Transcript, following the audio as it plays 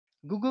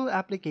Google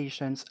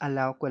applications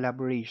allow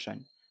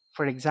collaboration.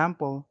 For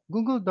example,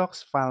 Google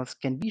Docs files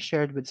can be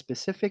shared with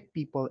specific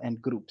people and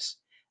groups.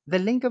 The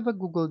link of a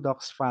Google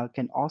Docs file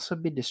can also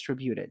be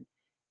distributed.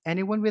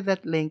 Anyone with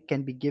that link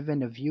can be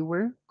given a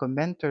viewer,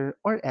 commenter,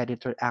 or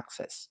editor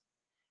access.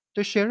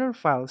 To share our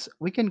files,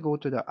 we can go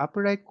to the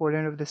upper right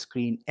corner of the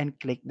screen and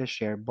click the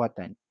Share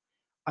button.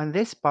 On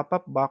this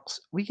pop-up box,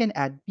 we can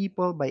add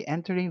people by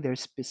entering their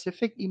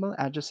specific email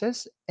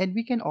addresses, and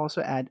we can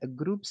also add a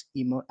group's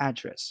email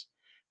address.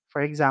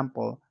 For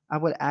example, I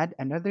will add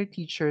another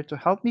teacher to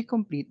help me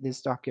complete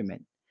this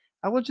document.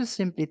 I will just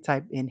simply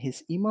type in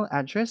his email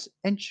address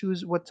and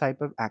choose what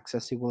type of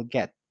access he will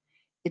get.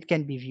 It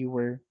can be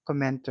viewer,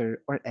 commenter,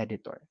 or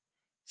editor.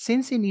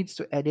 Since he needs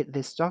to edit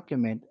this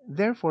document,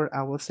 therefore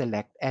I will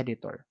select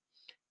editor.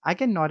 I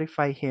can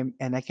notify him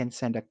and I can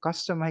send a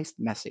customized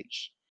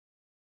message.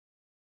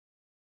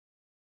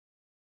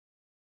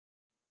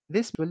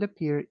 This will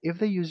appear if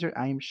the user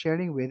I am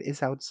sharing with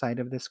is outside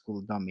of the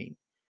school domain.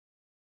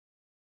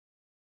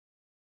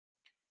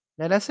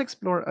 Let us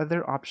explore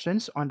other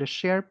options on the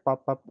Share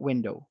pop-up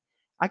window.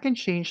 I can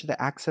change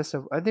the access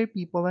of other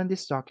people on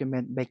this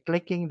document by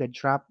clicking the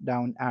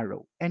drop-down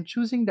arrow and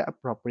choosing the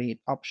appropriate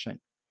option.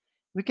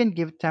 We can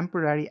give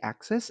temporary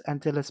access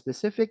until a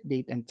specific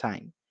date and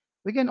time.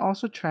 We can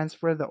also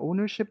transfer the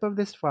ownership of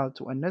this file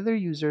to another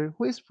user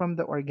who is from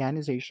the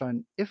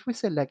organization if we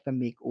select the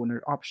Make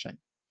Owner option.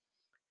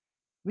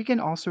 We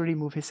can also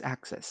remove his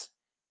access.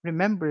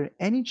 Remember,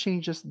 any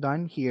changes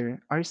done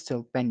here are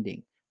still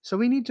pending, so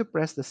we need to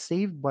press the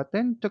Save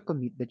button to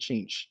commit the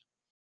change.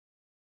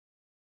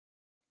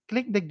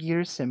 Click the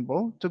gear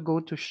symbol to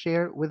go to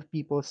Share with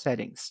People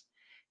settings.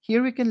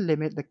 Here we can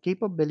limit the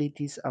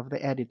capabilities of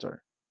the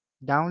editor.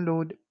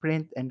 Download,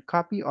 print, and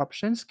copy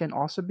options can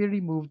also be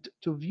removed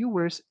to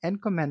viewers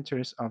and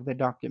commenters of the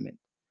document.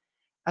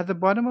 At the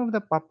bottom of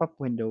the pop-up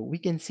window, we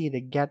can see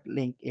the Get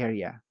Link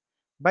area.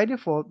 By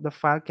default, the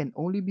file can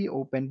only be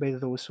opened by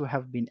those who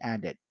have been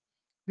added.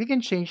 We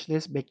can change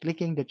this by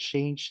clicking the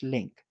Change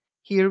Link.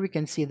 Here we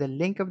can see the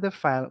link of the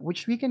file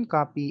which we can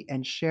copy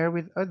and share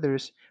with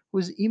others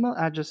whose email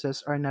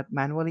addresses are not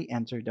manually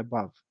entered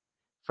above.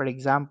 For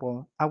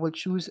example, I will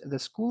choose the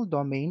school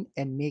domain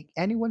and make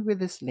anyone with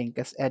this link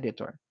as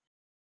editor.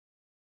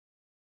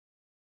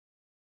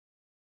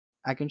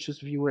 I can choose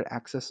viewer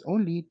access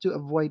only to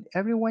avoid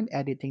everyone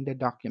editing the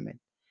document.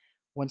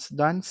 Once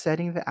done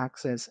setting the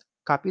access,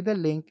 copy the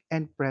link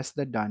and press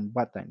the Done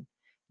button.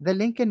 The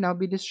link can now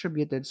be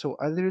distributed so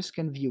others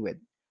can view it.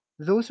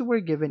 Those who were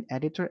given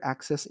editor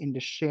access in the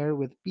Share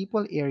with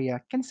People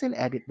area can still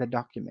edit the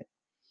document.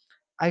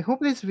 I hope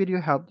this video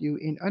helped you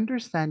in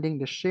understanding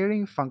the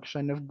sharing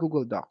function of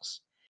Google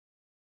Docs.